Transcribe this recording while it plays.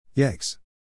Yikes.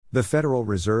 The Federal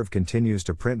Reserve continues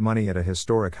to print money at a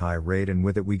historic high rate, and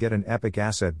with it we get an epic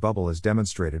asset bubble as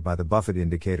demonstrated by the Buffett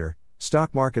indicator,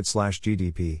 stock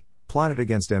market/GDP, plotted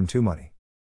against M2 money.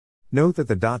 Note that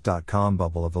the dot-com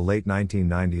bubble of the late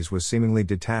 1990s was seemingly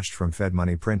detached from Fed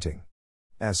money printing.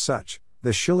 As such,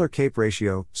 the Shiller-Cape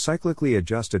ratio, cyclically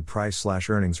adjusted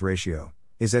price/earnings ratio,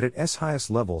 is at its highest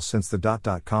level since the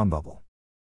dot-com bubble.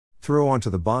 Throw onto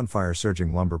the bonfire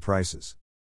surging lumber prices.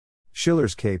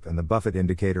 Shiller's Cape and the Buffett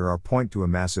indicator are point to a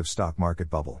massive stock market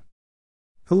bubble.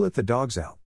 Who let the dogs out?